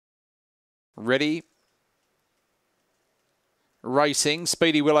Ready. Racing.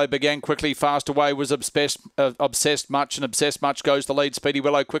 Speedy Willow began quickly, fast away, was Obsessed Much, and Obsessed Much goes the lead. Speedy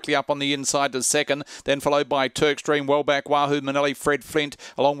Willow quickly up on the inside to second, then followed by Turk's Dream, well back Wahoo Manelli, Fred Flint,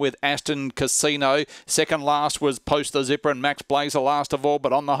 along with Aston Casino. Second last was Post the Zipper and Max Blazer last of all,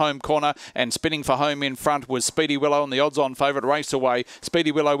 but on the home corner and spinning for home in front was Speedy Willow, and the odds-on favourite Race Away.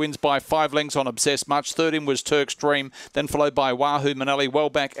 Speedy Willow wins by 5 lengths on Obsessed Much. Third in was Turk's Dream, then followed by Wahoo Manelli,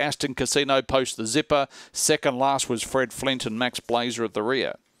 well back Aston Casino, Post the Zipper. Second last was Fred Flint and Max Blazer at the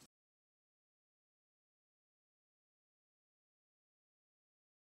rear.